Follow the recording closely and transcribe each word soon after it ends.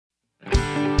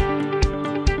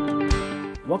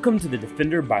Welcome to the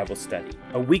Defender Bible Study,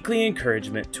 a weekly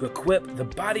encouragement to equip the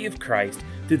body of Christ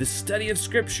through the study of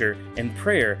Scripture and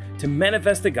prayer to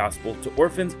manifest the gospel to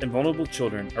orphans and vulnerable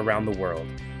children around the world.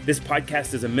 This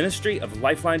podcast is a ministry of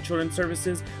Lifeline Children's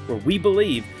Services, where we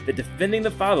believe that defending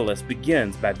the fatherless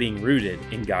begins by being rooted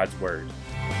in God's Word.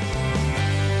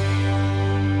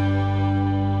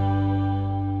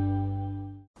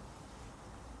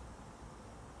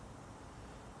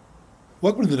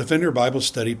 Welcome to the Defender Bible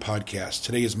Study Podcast.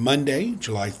 Today is Monday,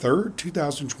 July 3rd,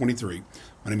 2023.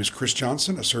 My name is Chris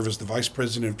Johnson. I serve as the Vice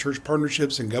President of Church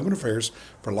Partnerships and Government Affairs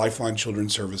for Lifeline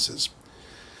Children's Services.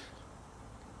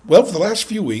 Well, for the last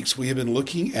few weeks, we have been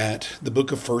looking at the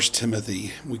book of 1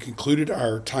 Timothy. We concluded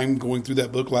our time going through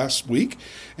that book last week,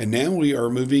 and now we are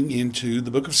moving into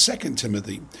the book of 2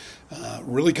 Timothy,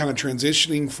 really kind of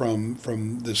transitioning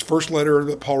from this first letter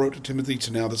that Paul wrote to Timothy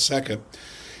to now the second.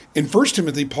 In 1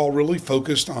 Timothy, Paul really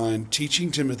focused on teaching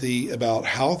Timothy about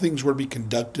how things were to be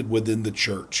conducted within the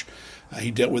church. He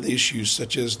dealt with issues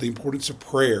such as the importance of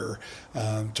prayer,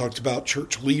 talked about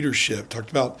church leadership,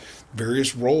 talked about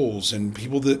various roles and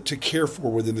people to care for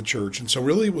within the church. And so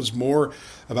really it was more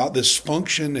about this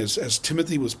function as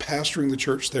Timothy was pastoring the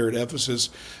church there at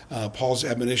Ephesus. Paul's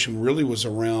admonition really was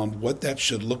around what that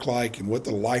should look like and what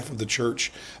the life of the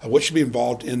church, what should be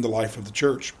involved in the life of the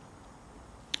church.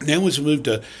 Now as we move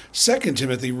to 2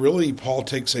 Timothy, really Paul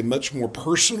takes a much more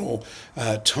personal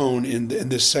tone in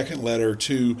this second letter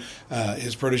to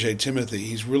his protege Timothy.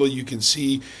 He's really, you can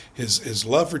see his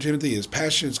love for Timothy, his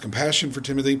passion, his compassion for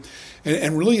Timothy,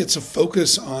 and really it's a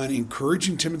focus on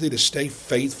encouraging Timothy to stay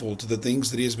faithful to the things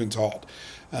that he has been taught.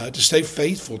 To stay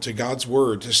faithful to God's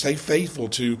word, to stay faithful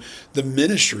to the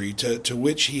ministry to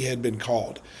which he had been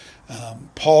called.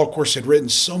 Paul, of course, had written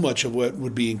so much of what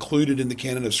would be included in the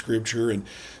canon of Scripture,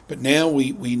 but now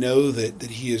we know that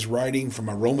he is writing from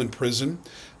a Roman prison.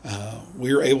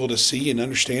 We are able to see and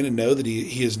understand and know that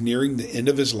he is nearing the end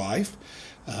of his life.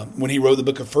 When he wrote the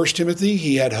book of 1 Timothy,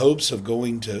 he had hopes of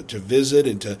going to visit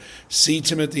and to see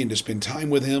Timothy and to spend time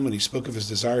with him, and he spoke of his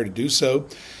desire to do so.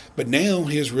 But now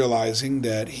he is realizing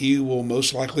that he will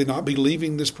most likely not be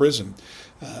leaving this prison.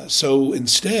 So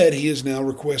instead, he is now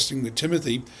requesting that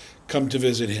Timothy come to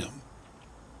visit him.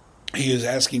 He is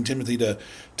asking Timothy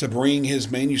to bring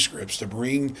his manuscripts, to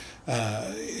bring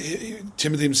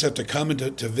Timothy himself to come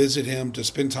and to visit him, to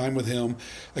spend time with him.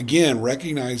 Again,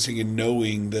 recognizing and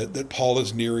knowing that Paul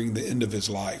is nearing the end of his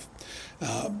life.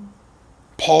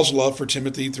 Paul's love for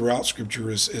Timothy throughout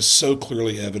Scripture is so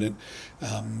clearly evident.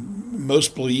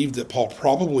 Most believe that Paul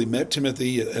probably met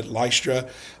Timothy at Lystra,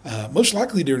 most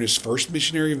likely during his first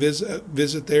missionary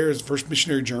visit there, his first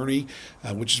missionary journey,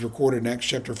 which is recorded in Acts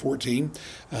chapter 14.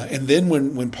 And then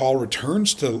when Paul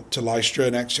returns to Lystra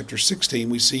in Acts chapter 16,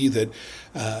 we see that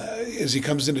as he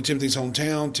comes into Timothy's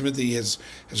hometown, Timothy has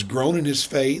grown in his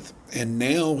faith, and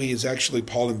now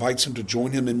Paul invites him to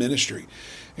join him in ministry.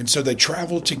 And so they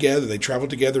traveled together. They traveled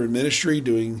together in ministry,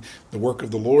 doing the work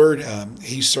of the Lord.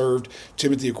 He served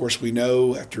Timothy, of course, we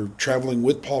know, after traveling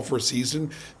with Paul for a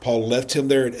season. Paul left him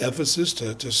there at Ephesus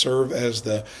to serve as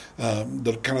the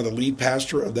kind of the lead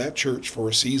pastor of that church for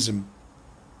a season.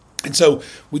 And so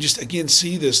we just again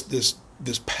see this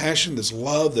passion, this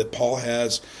love that Paul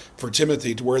has for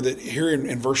Timothy, to where that here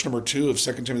in verse number 2 of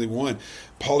 2 Timothy 1,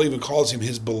 Paul even calls him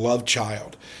his beloved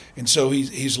child. And so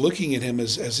he's looking at him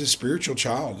as his spiritual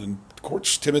child. And of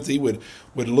course, Timothy would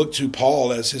look to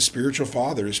Paul as his spiritual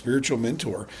father, his spiritual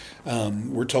mentor.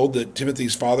 We're told that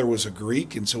Timothy's father was a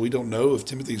Greek, and so we don't know if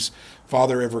Timothy's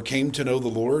father ever came to know the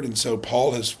Lord. And so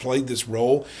Paul has played this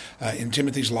role in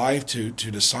Timothy's life to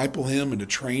disciple him and to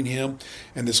train him.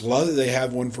 And this love that they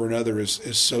have one for another is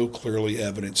so clearly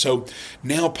evident. So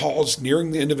now Paul's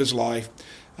nearing the end of his life.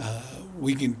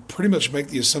 We can pretty much make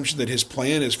the assumption that his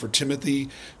plan is for Timothy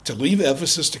to leave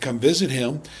Ephesus to come visit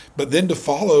him, but then to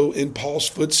follow in Paul's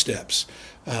footsteps.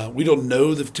 We don't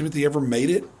know if Timothy ever made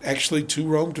it actually to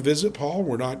Rome to visit Paul.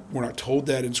 We're not told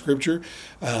that in Scripture,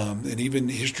 and even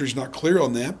history is not clear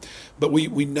on that. But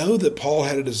we know that Paul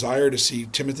had a desire to see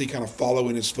Timothy kind of follow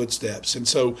in his footsteps, and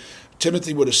so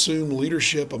Timothy would assume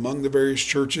leadership among the various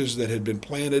churches that had been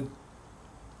planted.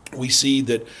 We see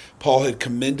that Paul had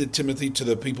commended Timothy to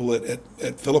the people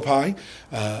at Philippi,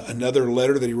 another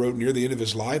letter that he wrote near the end of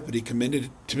his life, but he commended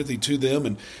Timothy to them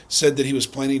and said that he was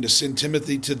planning to send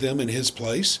Timothy to them in his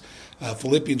place.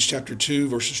 Philippians chapter 2,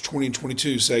 verses 20 and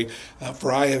 22 say,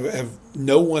 for I have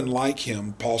no one like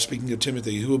him, Paul speaking of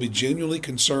Timothy, who will be genuinely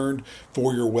concerned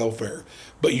for your welfare.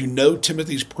 But you know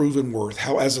Timothy's proven worth,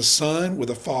 how as a son with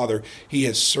a father, he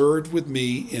has served with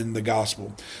me in the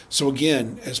gospel. So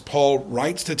again, as Paul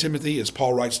writes to Timothy, as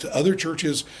Paul writes to other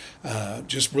churches,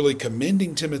 just really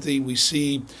commending Timothy, we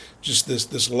see just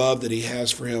this love that he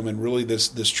has for him, and really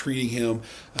this treating him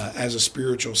as a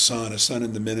spiritual son, a son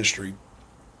in the ministry.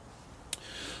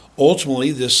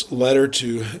 Ultimately, this letter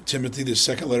to Timothy, this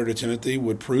second letter to Timothy,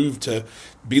 would prove to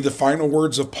be the final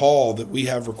words of Paul that we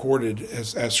have recorded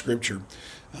as Scripture.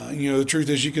 The truth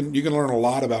is you can learn a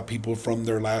lot about people from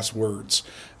their last words.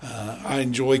 I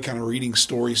enjoy kind of reading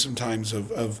stories sometimes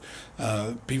of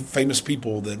famous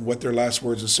people, that what their last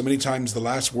words, and so many times the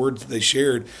last words that they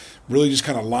shared really just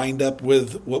kind of lined up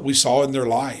with what we saw in their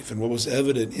life and what was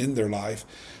evident in their life.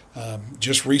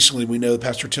 Just recently, we know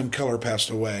Pastor Tim Keller passed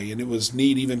away, and it was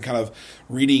neat even kind of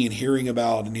reading and hearing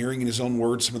about and hearing in his own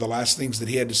words some of the last things that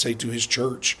he had to say to his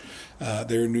church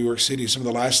there in New York City, some of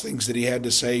the last things that he had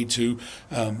to say to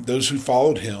those who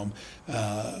followed him.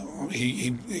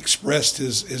 He expressed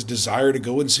his desire to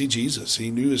go and see Jesus. He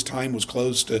knew his time was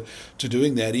close to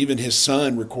doing that. Even his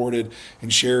son recorded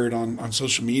and shared on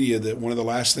social media that one of the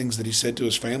last things that he said to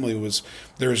his family was,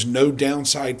 "There is no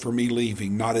downside for me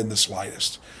leaving, not in the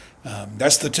slightest."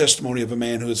 That's the testimony of a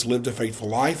man who has lived a faithful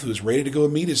life, who is ready to go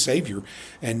and meet his Savior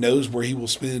and knows where he will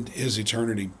spend his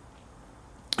eternity.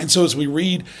 And so as we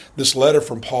read this letter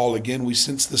from Paul, again, we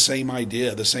sense the same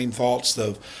idea, the same thoughts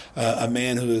of a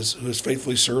man who has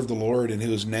faithfully served the Lord and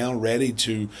who is now ready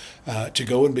to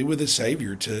go and be with his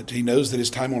Savior. He knows that his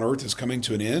time on earth is coming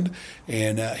to an end,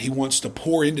 and he wants to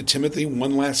pour into Timothy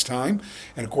one last time.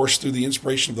 And of course, through the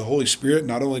inspiration of the Holy Spirit,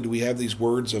 not only do we have these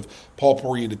words of Paul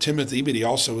pouring into Timothy, but he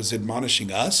also is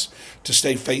admonishing us to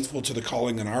stay faithful to the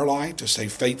calling in our life, to stay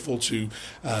faithful to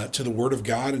the Word of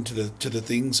God and to the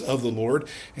things of the Lord.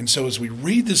 And so as we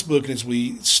read this book and as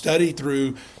we study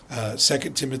through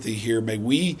 2 Timothy here, may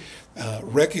we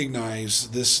recognize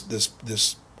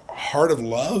this heart of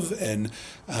love and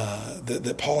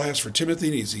that Paul has for Timothy,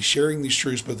 and he's sharing these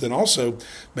truths, but then also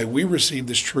may we receive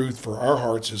this truth for our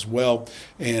hearts as well,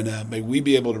 and may we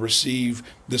be able to receive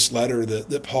this letter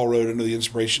that Paul wrote under the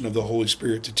inspiration of the Holy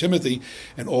Spirit to Timothy,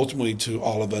 and ultimately to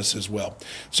all of us as well.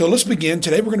 So let's begin.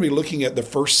 Today we're going to be looking at the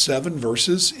first 7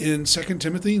 verses in 2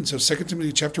 Timothy, and so 2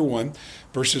 Timothy chapter 1,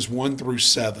 verses 1 through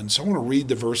 7. So I want to read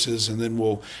the verses, and then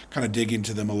we'll kind of dig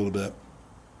into them a little bit.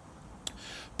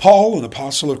 Paul, an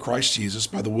apostle of Christ Jesus,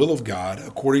 by the will of God,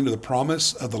 according to the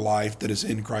promise of the life that is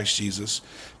in Christ Jesus,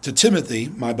 to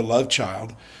Timothy, my beloved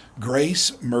child,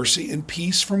 grace, mercy, and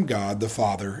peace from God the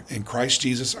Father and Christ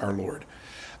Jesus our Lord.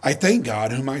 I thank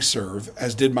God whom I serve,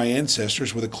 as did my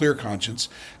ancestors with a clear conscience,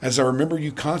 as I remember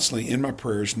you constantly in my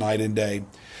prayers night and day.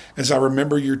 As I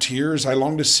remember your tears, I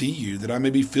long to see you, that I may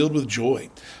be filled with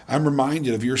joy. I'm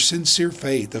reminded of your sincere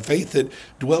faith, the faith that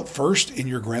dwelt first in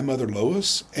your grandmother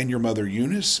Lois and your mother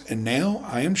Eunice, and now,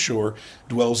 I am sure,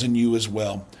 dwells in you as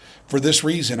well. For this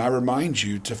reason, I remind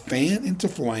you to fan into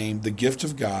flame the gift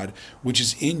of God, which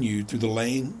is in you through the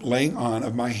laying on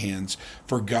of my hands.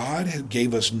 For God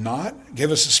gave us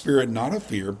a spirit not of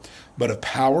fear, but of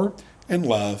power and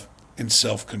love and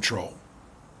self-control.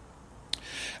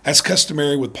 As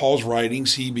customary with Paul's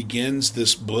writings, he begins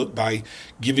this book by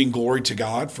giving glory to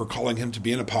God for calling him to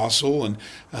be an apostle, and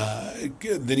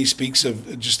then he speaks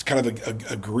of just kind of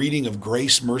a greeting of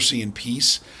grace, mercy, and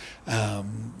peace.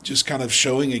 Just kind of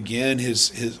showing again his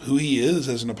who he is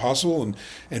as an apostle and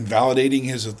validating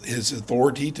his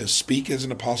authority to speak as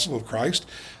an apostle of Christ.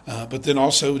 But then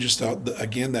also just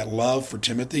again that love for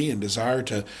Timothy and desire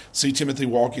to see Timothy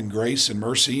walk in grace and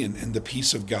mercy and the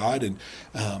peace of God. And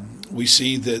we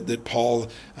see that Paul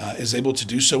is able to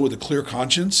do so with a clear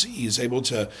conscience. He is able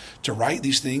to write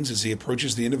these things as he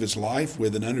approaches the end of his life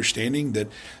with an understanding that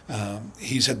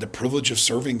he's had the privilege of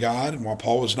serving God. And while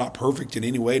Paul was not perfect in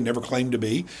any way, never claimed to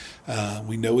be,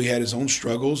 we know he had his own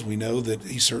struggles. We know that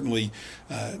he certainly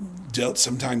dealt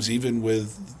sometimes even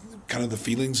with kind of the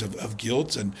feelings of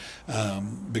guilt and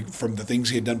from the things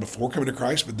he had done before coming to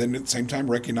Christ, but then at the same time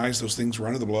recognized those things were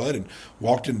under the blood and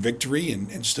walked in victory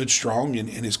and stood strong in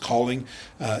his calling,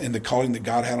 in the calling that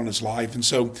God had on his life. And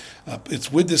so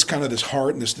it's with this kind of this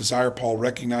heart and this desire Paul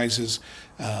recognizes,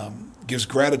 gives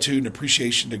gratitude and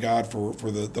appreciation to God for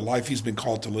the life he's been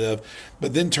called to live,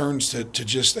 but then turns to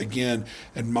just, again,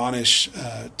 admonish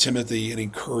Timothy and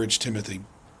encourage Timothy.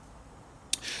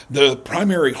 The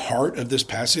primary heart of this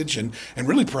passage, and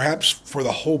really perhaps for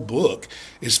the whole book,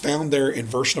 is found there in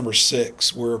verse number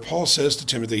 6, where Paul says to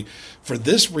Timothy, "For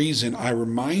this reason I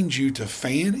remind you to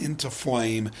fan into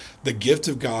flame the gift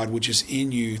of God which is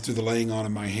in you through the laying on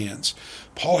of my hands."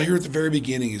 Paul here at the very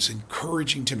beginning is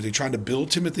encouraging Timothy, trying to build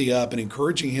Timothy up and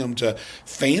encouraging him to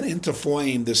fan into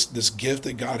flame this gift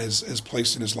that God has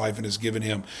placed in his life and has given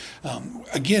him.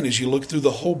 Again, as you look through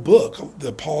the whole book,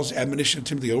 Paul's admonition to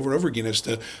Timothy over and over again is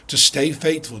to stay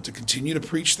faithful, to continue to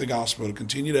preach the gospel, to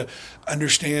continue to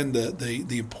understand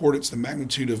the importance, the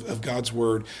magnitude of God's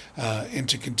word, and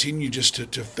to continue just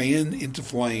to fan into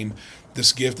flame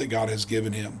this gift that God has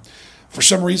given him. For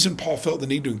some reason, Paul felt the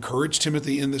need to encourage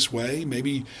Timothy in this way.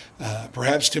 Maybe,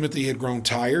 perhaps Timothy had grown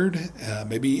tired.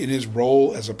 Maybe in his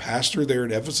role as a pastor there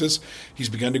at Ephesus, he's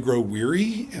begun to grow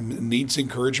weary and needs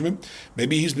encouragement.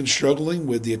 Maybe he's been struggling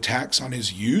with the attacks on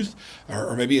his youth,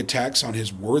 or maybe attacks on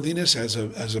his worthiness as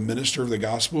a minister of the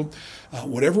gospel.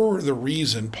 Whatever the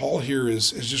reason, Paul here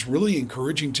is just really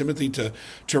encouraging Timothy to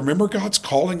remember God's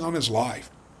calling on his life.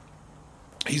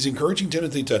 He's encouraging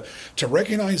Timothy to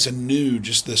recognize anew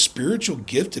just the spiritual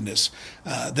giftedness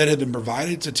that had been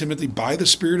provided to Timothy by the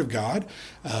Spirit of God,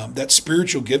 that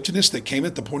spiritual giftedness that came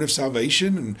at the point of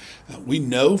salvation. And we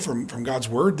know from God's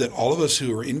word that all of us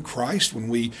who are in Christ, when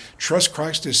we trust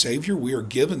Christ as Savior, we are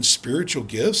given spiritual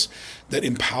gifts that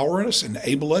empower us,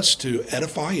 enable us to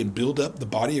edify and build up the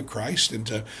body of Christ and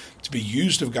to be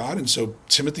used of God. And so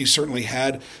Timothy certainly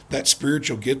had that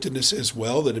spiritual giftedness as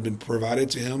well that had been provided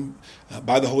to him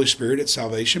by the Holy Spirit at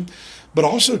salvation. But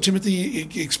also Timothy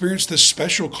experienced this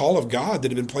special call of God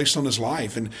that had been placed on his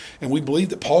life. And we believe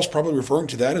that Paul's probably referring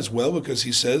to that as well, because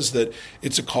he says that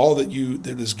it's a call that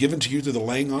is given to you through the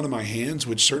laying on of my hands,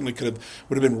 which certainly would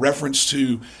have been reference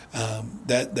to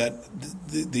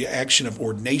the action of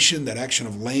ordination, that action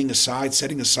of laying aside,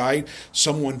 setting aside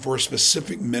someone for a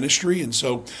specific ministry. And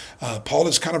so Paul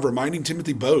is kind of reminding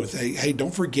Timothy both, hey,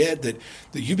 don't forget that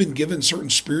you've been given certain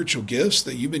spiritual gifts,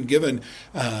 that you've been given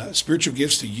spiritual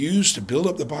gifts to use to build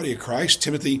up the body of Christ.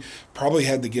 Timothy probably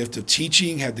had the gift of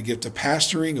teaching, had the gift of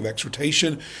pastoring, of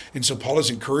exhortation. And so Paul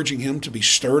is encouraging him to be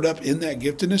stirred up in that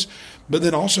giftedness, but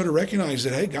then also to recognize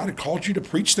that, hey, God had called you to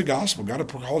preach the gospel. God had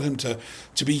called him to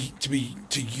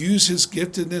use his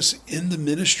giftedness in the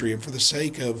ministry and for the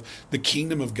sake of the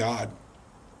kingdom of God.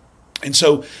 And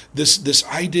so this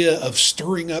idea of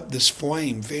stirring up this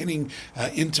flame, fanning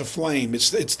into flame, it's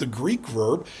the Greek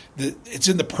verb that it's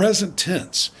in the present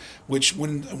tense, which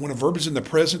when a verb is in the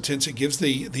present tense, it gives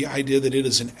the idea that it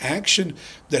is an action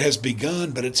that has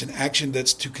begun, but it's an action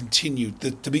that's to continue,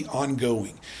 to be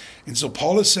ongoing. And so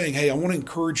Paul is saying, hey, I want to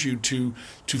encourage you to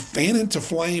fan into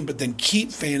flame, but then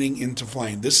keep fanning into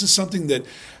flame. This is something that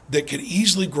could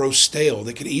easily grow stale,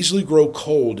 that could easily grow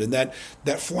cold, and that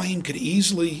flame could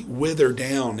easily wither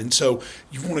down. And so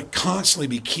you want to constantly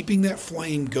be keeping that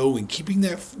flame going, keeping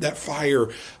that fire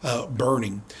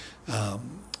burning.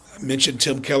 I mentioned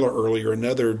Tim Keller earlier,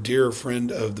 another dear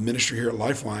friend of the ministry here at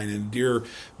Lifeline and dear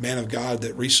man of God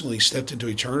that recently stepped into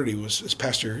eternity was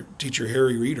pastor teacher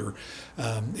Harry Reeder.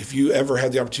 If you ever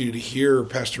had the opportunity to hear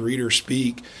Pastor Reeder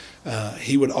speak,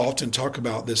 he would often talk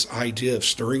about this idea of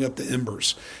stirring up the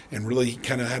embers, and really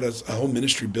kind of had a whole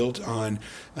ministry built on,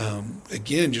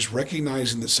 again, just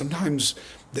recognizing that sometimes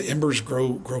the embers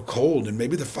grow cold, and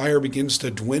maybe the fire begins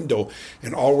to dwindle,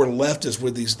 and all we're left is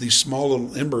with these small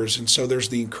little embers. And so there's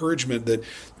the encouragement that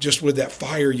just with that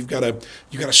fire, you've got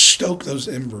to stoke those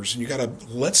embers, and you got to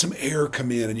let some air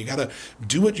come in, and you got to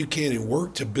do what you can and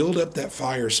work to build up that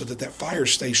fire so that fire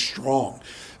stays strong.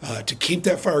 To keep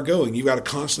that fire going, you've got to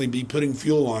constantly be putting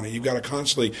fuel on it. You've got to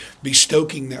constantly be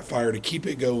stoking that fire to keep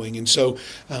it going. And so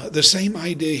the same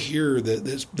idea here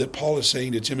that Paul is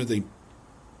saying to Timothy,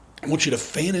 I want you to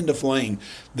fan into flame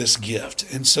this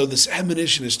gift. And so this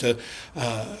admonition is to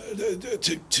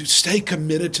stay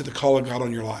committed to the call of God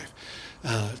on your life,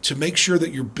 to make sure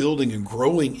that you're building and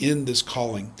growing in this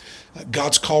calling.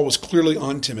 God's call was clearly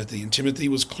on Timothy, and Timothy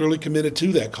was clearly committed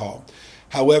to that call.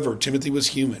 However, Timothy was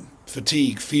human.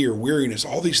 Fatigue, fear, weariness,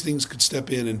 all these things could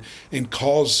step in and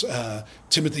cause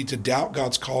Timothy to doubt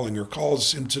God's calling, or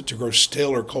cause him to grow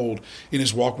stale or cold in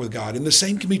his walk with God. And the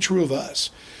same can be true of us.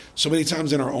 So many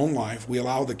times in our own life, we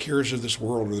allow the cares of this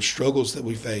world, or the struggles that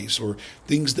we face, or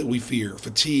things that we fear,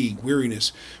 fatigue,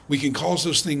 weariness, we can cause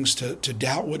those things to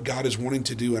doubt what God is wanting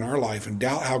to do in our life, and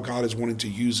doubt how God is wanting to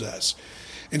use us.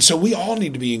 And so we all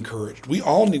need to be encouraged. We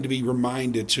all need to be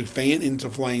reminded to fan into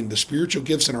flame the spiritual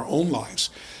gifts in our own lives.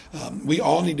 We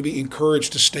all need to be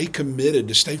encouraged to stay committed,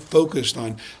 to stay focused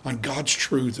on God's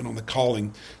truth and on the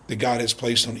calling that God has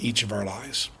placed on each of our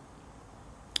lives.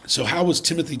 So how was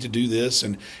Timothy to do this,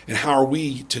 and how are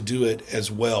we to do it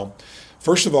as well?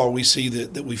 First of all, we see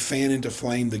that we fan into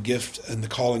flame the gift and the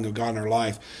calling of God in our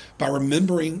life by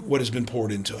remembering what has been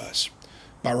poured into us.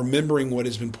 By remembering what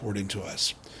has been poured into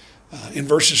us. In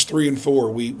verses 3 and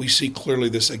 4, we see clearly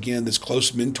this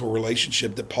close mentor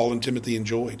relationship that Paul and Timothy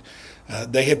enjoyed.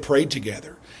 They had prayed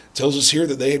together. It tells us here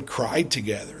that they had cried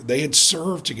together. They had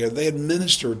served together. They had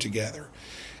ministered together.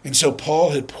 And so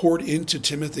Paul had poured into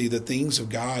Timothy the things of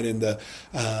God and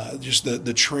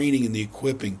the training and the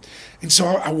equipping. And so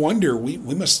I wonder, we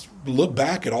must look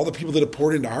back at all the people that have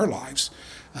poured into our lives.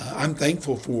 I'm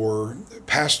thankful for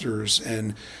pastors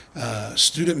and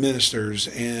student ministers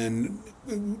and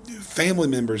family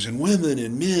members and women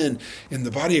and men in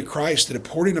the body of Christ that have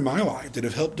poured into my life, that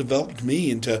have helped develop me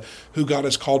into who God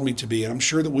has called me to be. And I'm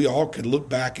sure that we all could look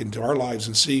back into our lives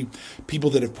and see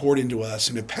people that have poured into us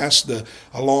and have passed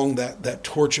along that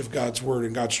torch of God's word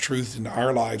and God's truth into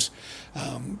our lives.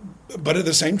 But at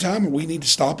the same time, we need to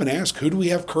stop and ask, who do we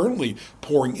have currently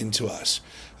pouring into us?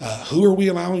 Who are we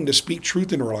allowing to speak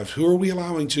truth into our lives? Who are we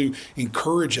allowing to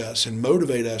encourage us and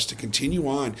motivate us to continue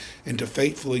on and to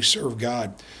faithfully serve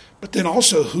God? But then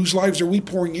also, whose lives are we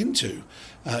pouring into?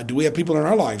 Do we have people in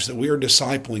our lives that we are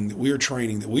discipling, that we are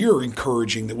training, that we are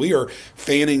encouraging, that we are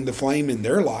fanning the flame in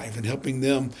their life and helping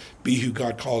them be who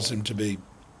God calls them to be?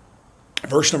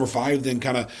 Verse number 5 then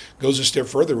kind of goes a step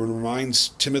further and reminds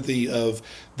Timothy of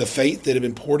the faith that had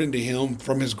been poured into him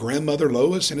from his grandmother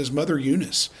Lois and his mother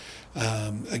Eunice.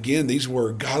 Again, these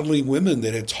were godly women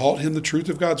that had taught him the truth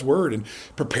of God's word and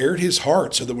prepared his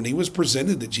heart so that when he was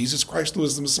presented that Jesus Christ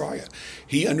was the Messiah,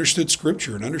 he understood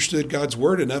Scripture and understood God's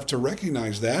word enough to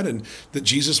recognize that and that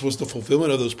Jesus was the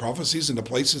fulfillment of those prophecies and to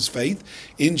place his faith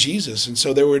in Jesus. And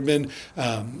so there had been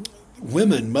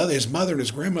women, his mother and his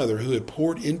grandmother, who had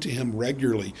poured into him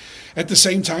regularly. At the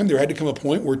same time, there had to come a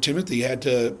point where Timothy had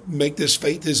to make this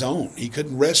faith his own. He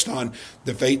couldn't rest on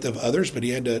the faith of others, but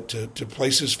he had to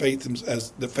place his faith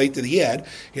as the faith that he had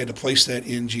to place that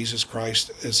in Jesus Christ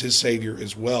as his Savior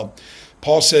as well.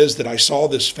 Paul says that I saw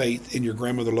this faith in your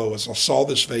grandmother Lois. I saw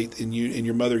this faith in you, in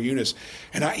your mother Eunice.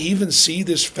 And I even see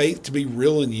this faith to be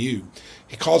real in you.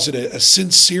 He calls it a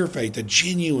sincere faith, a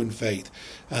genuine faith.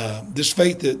 This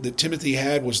faith that Timothy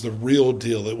had was the real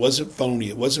deal. It wasn't phony.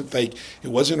 It wasn't fake. It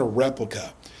wasn't a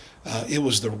replica. It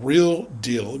was the real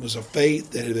deal. It was a faith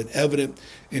that had been evident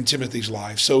in Timothy's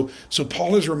life. So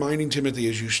Paul is reminding Timothy,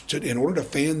 in order to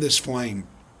fan this flame,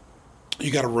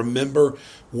 you got to remember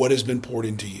what has been poured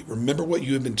into you. Remember what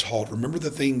you have been taught. Remember the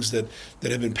things that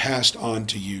have been passed on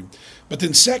to you. But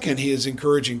then second, he is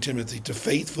encouraging Timothy to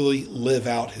faithfully live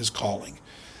out his calling.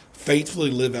 Faithfully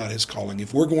live out his calling.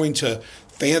 If we're going to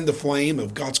fan the flame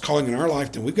of God's calling in our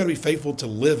life, then we've got to be faithful to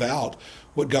live out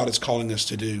what God is calling us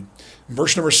to do. In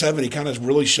verse number 7, he kind of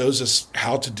really shows us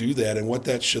how to do that and what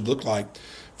that should look like.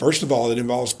 First of all, it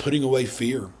involves putting away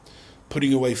fear.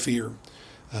 Putting away fear.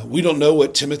 We don't know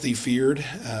what Timothy feared.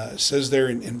 It says there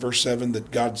in verse 7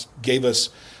 that God gave us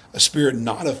a spirit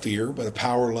not of fear, but of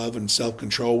power, love, and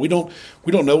self-control. We don't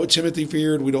know what Timothy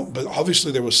feared. But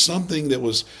obviously there was something that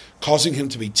was causing him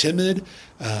to be timid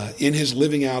in his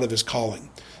living out of his calling.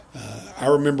 I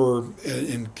remember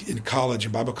in college,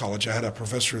 in Bible college, I had a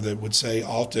professor that would say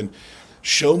often,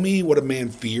 "Show me what a man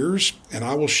fears, and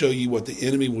I will show you what the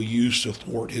enemy will use to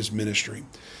thwart his ministry."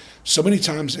 So many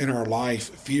times in our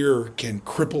life, fear can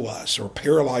cripple us or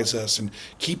paralyze us and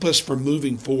keep us from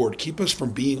moving forward, keep us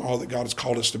from being all that God has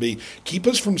called us to be, keep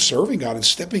us from serving God and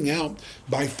stepping out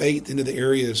by faith into the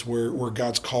areas where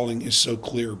God's calling is so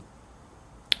clear.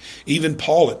 Even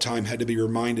Paul at times had to be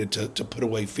reminded to put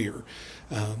away fear.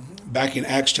 Back in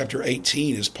Acts chapter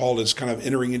 18, as Paul is kind of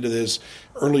entering into this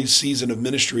early season of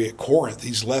ministry at Corinth,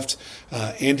 he's left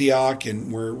Antioch,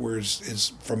 and where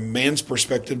his, from man's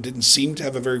perspective, didn't seem to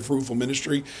have a very fruitful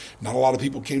ministry. Not a lot of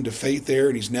people came to faith there,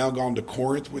 and he's now gone to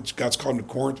Corinth, which God's called him to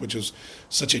Corinth, which is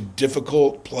such a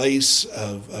difficult place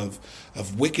of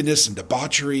wickedness and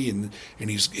debauchery, and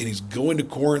he's going to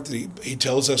Corinth. He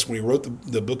tells us when he wrote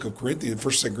the book of Corinthians,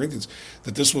 1st and 2 Corinthians,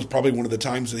 that this was probably one of the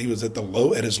times that he was at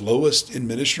his lowest in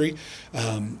ministry,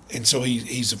 and so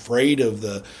he's afraid of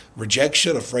the rejection,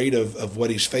 afraid of what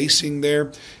he's facing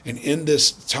there. And in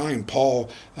this time, Paul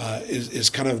is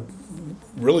kind of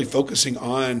really focusing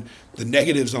on the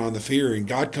negatives, on the fear, and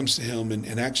God comes to him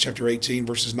in Acts chapter 18,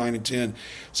 verses 9 and 10. It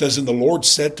says, "And the Lord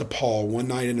said to Paul one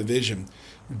night in a vision,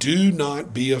 'Do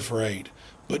not be afraid,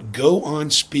 but go on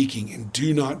speaking and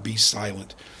do not be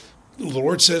silent.'" The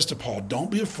Lord says to Paul, don't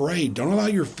be afraid. Don't allow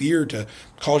your fear to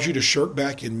cause you to shirk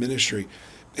back in ministry.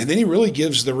 And then he really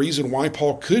gives the reason why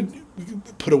Paul could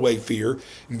put away fear.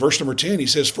 In verse number 10, he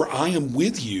says, "For I am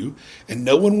with you, and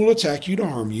no one will attack you to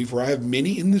harm you, for I have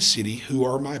many in the city who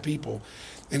are my people."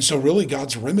 And so really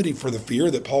God's remedy for the fear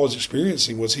that Paul was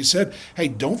experiencing was he said, hey,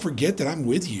 don't forget that I'm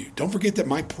with you. Don't forget that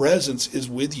my presence is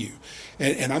with you.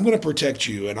 And I'm going to protect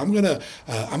you, and I'm going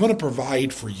to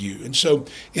provide for you. And so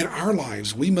in our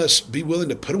lives, we must be willing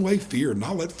to put away fear,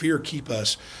 not let fear keep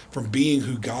us from being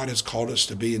who God has called us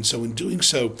to be. And so in doing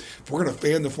so, if we're going to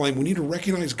fan the flame, we need to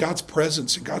recognize God's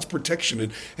presence and God's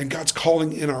protection and God's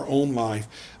calling in our own life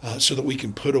so that we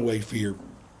can put away fear.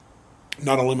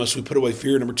 Not only must we put away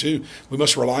fear, number two, we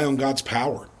must rely on God's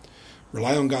power.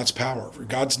 Rely on God's power. For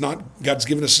God's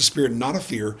given us a spirit not of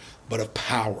fear, but of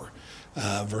power.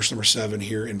 Verse number 7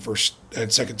 here in 2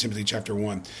 Timothy chapter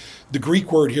 1. The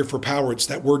Greek word here for power, it's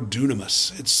that word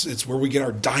dunamis. It's where we get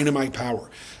our dynamite power.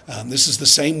 This is the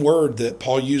same word that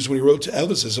Paul used when he wrote to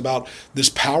Ephesus about this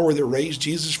power that raised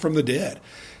Jesus from the dead.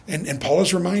 And Paul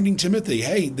is reminding Timothy,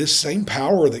 hey, this same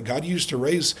power that God used to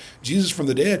raise Jesus from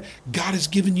the dead, God has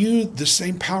given you the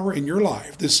same power in your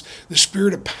life, the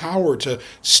spirit of power to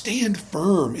stand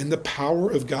firm in the power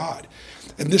of God.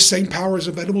 And this same power is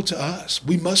available to us.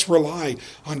 We must rely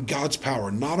on God's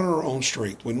power, not on our own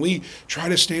strength. When we try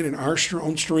to stand in our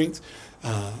own strength,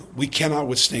 we cannot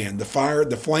withstand.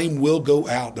 The flame will go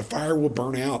out. The fire will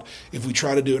burn out if we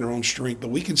try to do it in our own strength,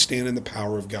 but we can stand in the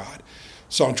power of God.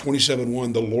 Psalm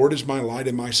 27:1, the Lord is my light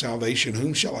and my salvation.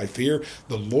 Whom shall I fear?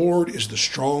 The Lord is the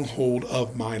stronghold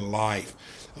of my life.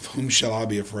 Of whom shall I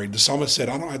be afraid? The psalmist said,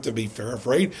 I don't have to be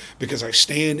afraid because I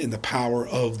stand in the power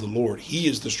of the Lord. He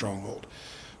is the stronghold.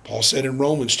 Paul said in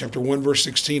Romans chapter 1, verse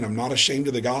 16, I'm not ashamed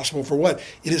of the gospel for what?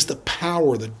 It is the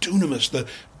power, the dunamis, the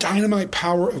dynamite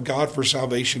power of God for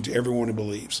salvation to everyone who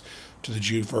believes, to the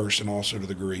Jew first and also to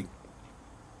the Greek.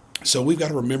 So we've got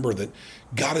to remember that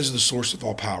God is the source of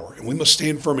all power, and we must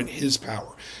stand firm in his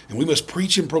power, and we must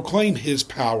preach and proclaim his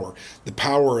power, the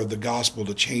power of the gospel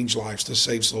to change lives, to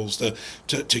save souls,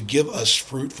 to give us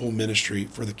fruitful ministry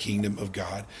for the kingdom of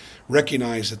God.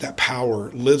 Recognize that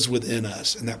power lives within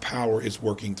us, and that power is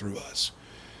working through us.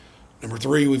 Number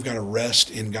 3, we've got to rest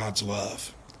in God's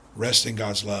love. Rest in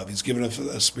God's love. He's given us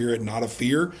a spirit not of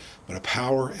fear, but of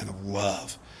power and of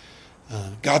love.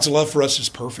 God's love for us is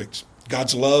perfect.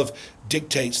 God's love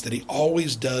dictates that he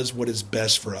always does what is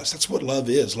best for us. That's what love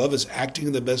is. Love is acting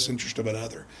in the best interest of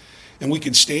another. And we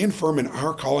can stand firm in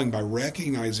our calling by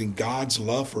recognizing God's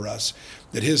love for us,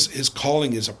 that his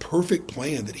calling is a perfect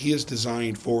plan that he has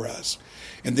designed for us.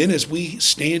 And then as we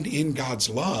stand in God's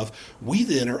love, we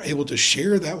then are able to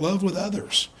share that love with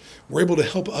others. We're able to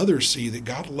help others see that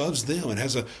God loves them and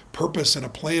has a purpose and a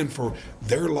plan for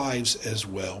their lives as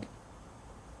well.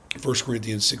 1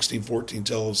 Corinthians 16:14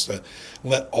 tells us to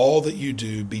let all that you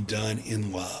do be done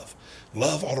in love.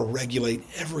 Love ought to regulate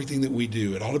everything that we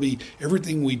do. It ought to be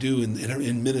everything we do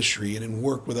in ministry and in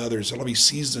work with others. It ought to be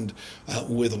seasoned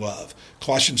with love.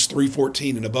 Colossians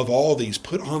 3:14, and above all these,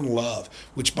 put on love,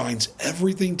 which binds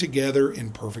everything together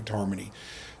in perfect harmony.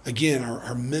 Again,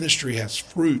 our ministry has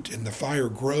fruit, and the fire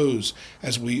grows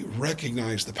as we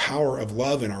recognize the power of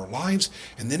love in our lives,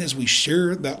 and then as we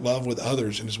share that love with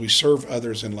others, and as we serve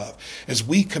others in love. As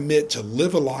we commit to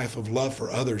live a life of love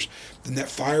for others, then that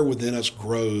fire within us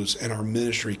grows, and our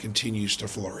ministry continues to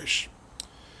flourish.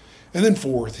 And then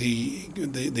fourth,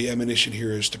 the admonition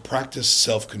here is to practice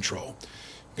self-control.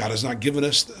 God has not given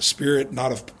us a spirit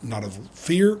not of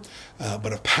fear,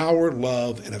 but of power,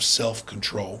 love, and of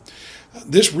self-control.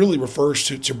 This really refers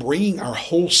to bringing our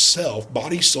whole self,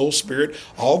 body, soul, spirit,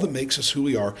 all that makes us who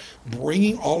we are,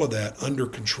 bringing all of that under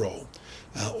control.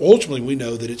 Ultimately, we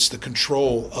know that it's the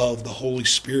control of the Holy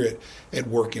Spirit at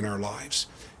work in our lives.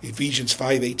 Ephesians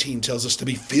 5:18 tells us to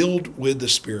be filled with the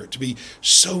Spirit, to be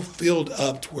so filled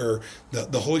up to where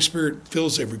the Holy Spirit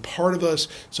fills every part of us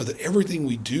so that everything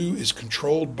we do is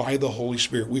controlled by the Holy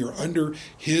Spirit. We are under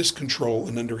his control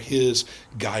and under his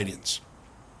guidance.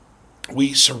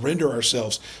 We surrender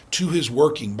ourselves to his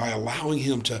working by allowing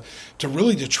him to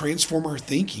really transform our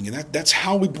thinking. And that's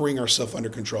how we bring ourselves under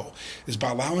control, is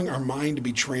by allowing our mind to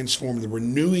be transformed, the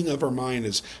renewing of our mind,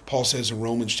 as Paul says in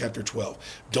Romans chapter 12.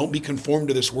 Don't be conformed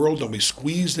to this world. Don't be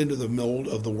squeezed into the mold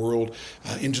of the world,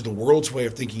 into the world's way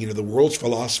of thinking, into the world's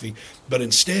philosophy, but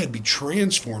instead be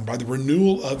transformed by the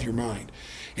renewal of your mind.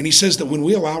 And he says that when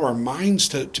we allow our minds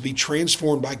to be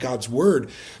transformed by God's word,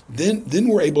 then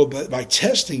we're able, by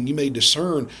testing, you may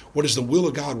discern what is the will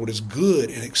of God, what is good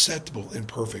and acceptable and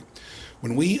perfect.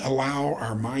 when we allow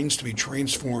our minds to be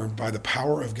transformed by the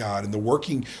power of God and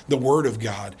the Word of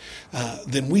God,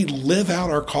 then we live out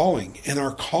our calling. And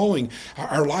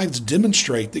our lives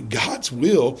demonstrate that God's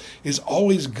will is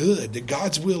always good, that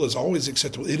God's will is always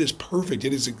acceptable. It is perfect.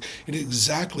 It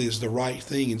exactly is the right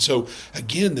thing. And so,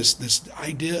 again, this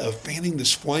idea of fanning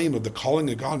this flame of the calling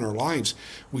of God in our lives,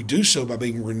 we do so by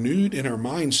being renewed in our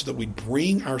minds so that we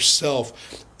bring ourselves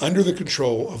under the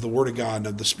control of the Word of God and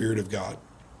of the Spirit of God.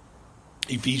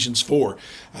 Ephesians 4,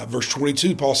 verse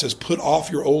 22, Paul says, put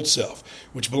off your old self,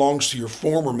 which belongs to your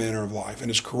former manner of life and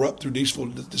is corrupt through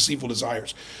deceitful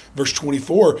desires. Verse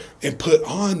 24, and put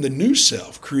on the new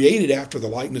self, created after the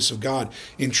likeness of God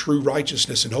in true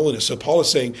righteousness and holiness. So Paul is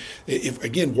saying, if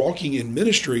again, walking in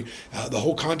ministry, the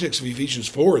whole context of Ephesians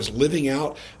 4 is living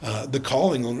out the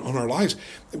calling on our lives.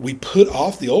 We put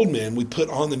off the old man, we put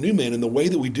on the new man. And the way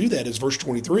that we do that is verse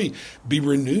 23, be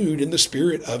renewed in the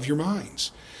spirit of your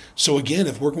minds. So again,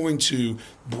 if we're going to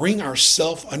bring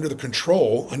ourselves under the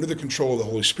control of the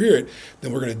Holy Spirit,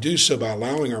 then we're going to do so by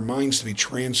allowing our minds to be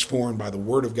transformed by the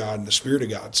Word of God and the Spirit of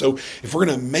God. So if we're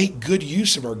going to make good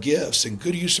use of our gifts and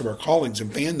good use of our callings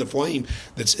and fan the flame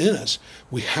that's in us,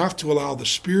 we have to allow the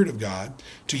Spirit of God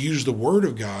to use the Word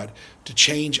of God to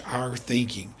change our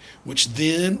thinking, which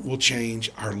then will change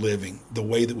our living, the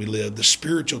way that we live, the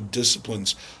spiritual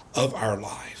disciplines of our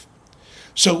life.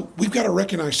 So we've got to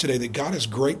recognize today that God has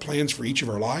great plans for each of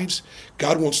our lives.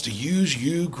 God wants to use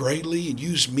you greatly and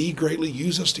use me greatly,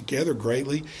 use us together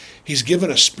greatly. He's given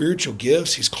us spiritual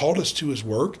gifts. He's called us to his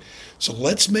work. So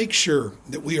let's make sure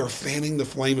that we are fanning the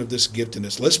flame of this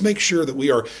giftedness. Let's make sure that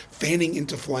we are fanning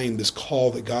into flame this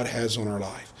call that God has on our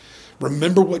life.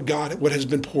 Remember what has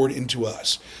been poured into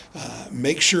us.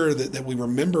 Make sure that we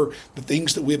remember the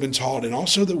things that we have been taught and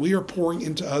also that we are pouring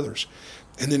into others.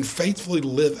 And then faithfully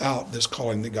live out this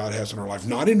calling that God has in our life,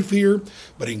 not in fear,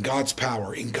 but in God's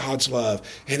power, in God's love,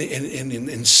 and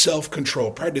in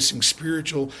self-control, practicing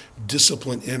spiritual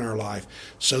discipline in our life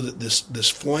so that this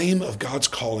flame of God's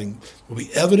calling will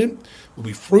be evident, will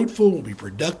be fruitful, will be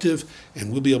productive,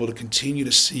 and we'll be able to continue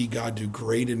to see God do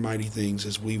great and mighty things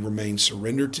as we remain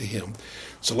surrendered to him.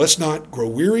 So let's not grow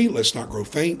weary, let's not grow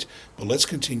faint, but let's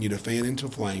continue to fan into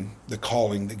flame the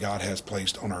calling that God has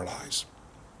placed on our lives.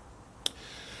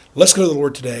 Let's go to the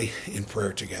Lord today in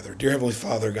prayer together. Dear Heavenly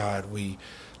Father, God, we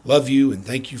love you and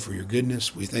thank you for your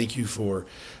goodness. We thank you for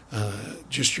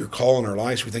just your call in our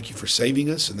lives. We thank you for saving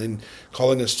us and then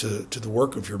calling us to the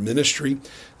work of your ministry.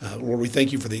 Lord, we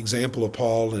thank you for the example of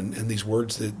Paul and these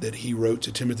words that he wrote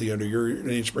to Timothy under your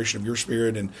inspiration of your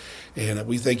Spirit. And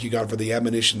we thank you, God, for the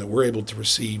admonition that we're able to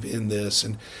receive in this.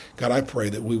 And God, I pray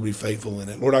that we will be faithful in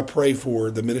it. Lord, I pray for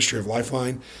the ministry of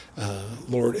Lifeline.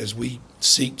 Lord, as we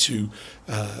seek to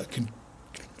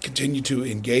continue to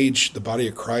engage the body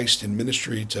of Christ in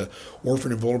ministry to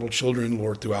orphan and vulnerable children,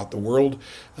 Lord, throughout the world.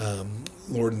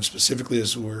 Lord, and specifically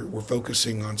as we're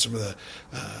focusing on some of the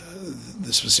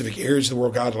specific areas of the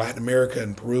world, God, Latin America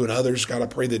and Peru and others, God, I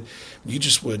pray that you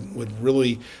just would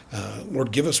really,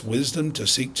 Lord, give us wisdom to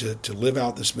seek to live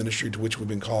out this ministry to which we've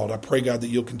been called. I pray, God, that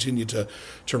you'll continue to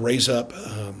raise up,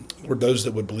 Lord, those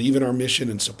that would believe in our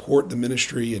mission and support the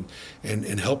ministry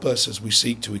and help us as we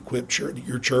seek to equip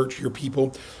your church, your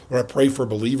people. Lord, I pray for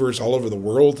believers all over the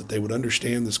world that they would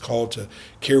understand this call to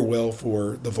care well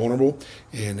for the vulnerable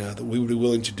and that we would be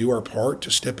willing to do our part to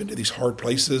step into these hard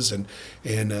places and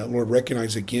Lord,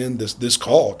 recognize again this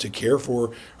call to care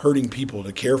for hurting people,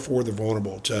 to care for the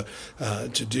vulnerable, to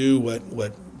do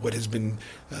what has been,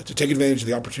 to take advantage of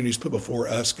the opportunities put before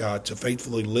us, God, to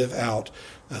faithfully live out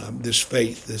this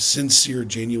faith, this sincere,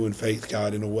 genuine faith,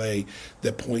 God, in a way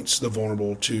that points the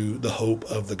vulnerable to the hope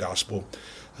of the gospel.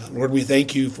 Lord, we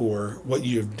thank you for what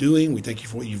you're doing. We thank you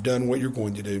for what you've done, what you're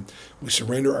going to do. We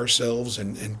surrender ourselves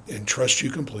and trust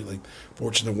you completely. For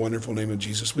it's in the wonderful name of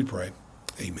Jesus we pray.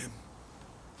 Amen.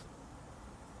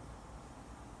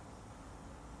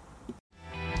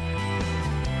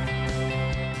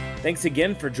 Thanks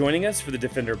again for joining us for the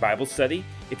Defender Bible Study.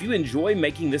 If you enjoy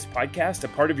making this podcast a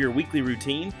part of your weekly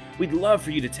routine, we'd love for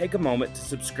you to take a moment to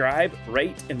subscribe,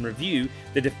 rate, and review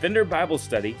the Defender Bible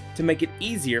Study to make it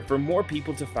easier for more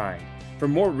people to find. For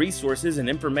more resources and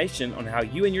information on how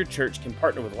you and your church can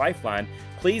partner with Lifeline,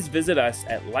 please visit us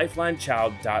at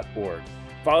lifelinechild.org.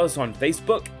 Follow us on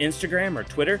Facebook, Instagram, or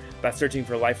Twitter by searching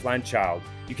for Lifeline Child.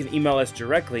 You can email us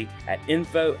directly at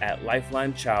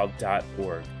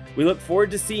info@lifelinechild.org. We look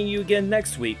forward to seeing you again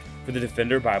next week for the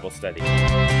Defender Bible Study.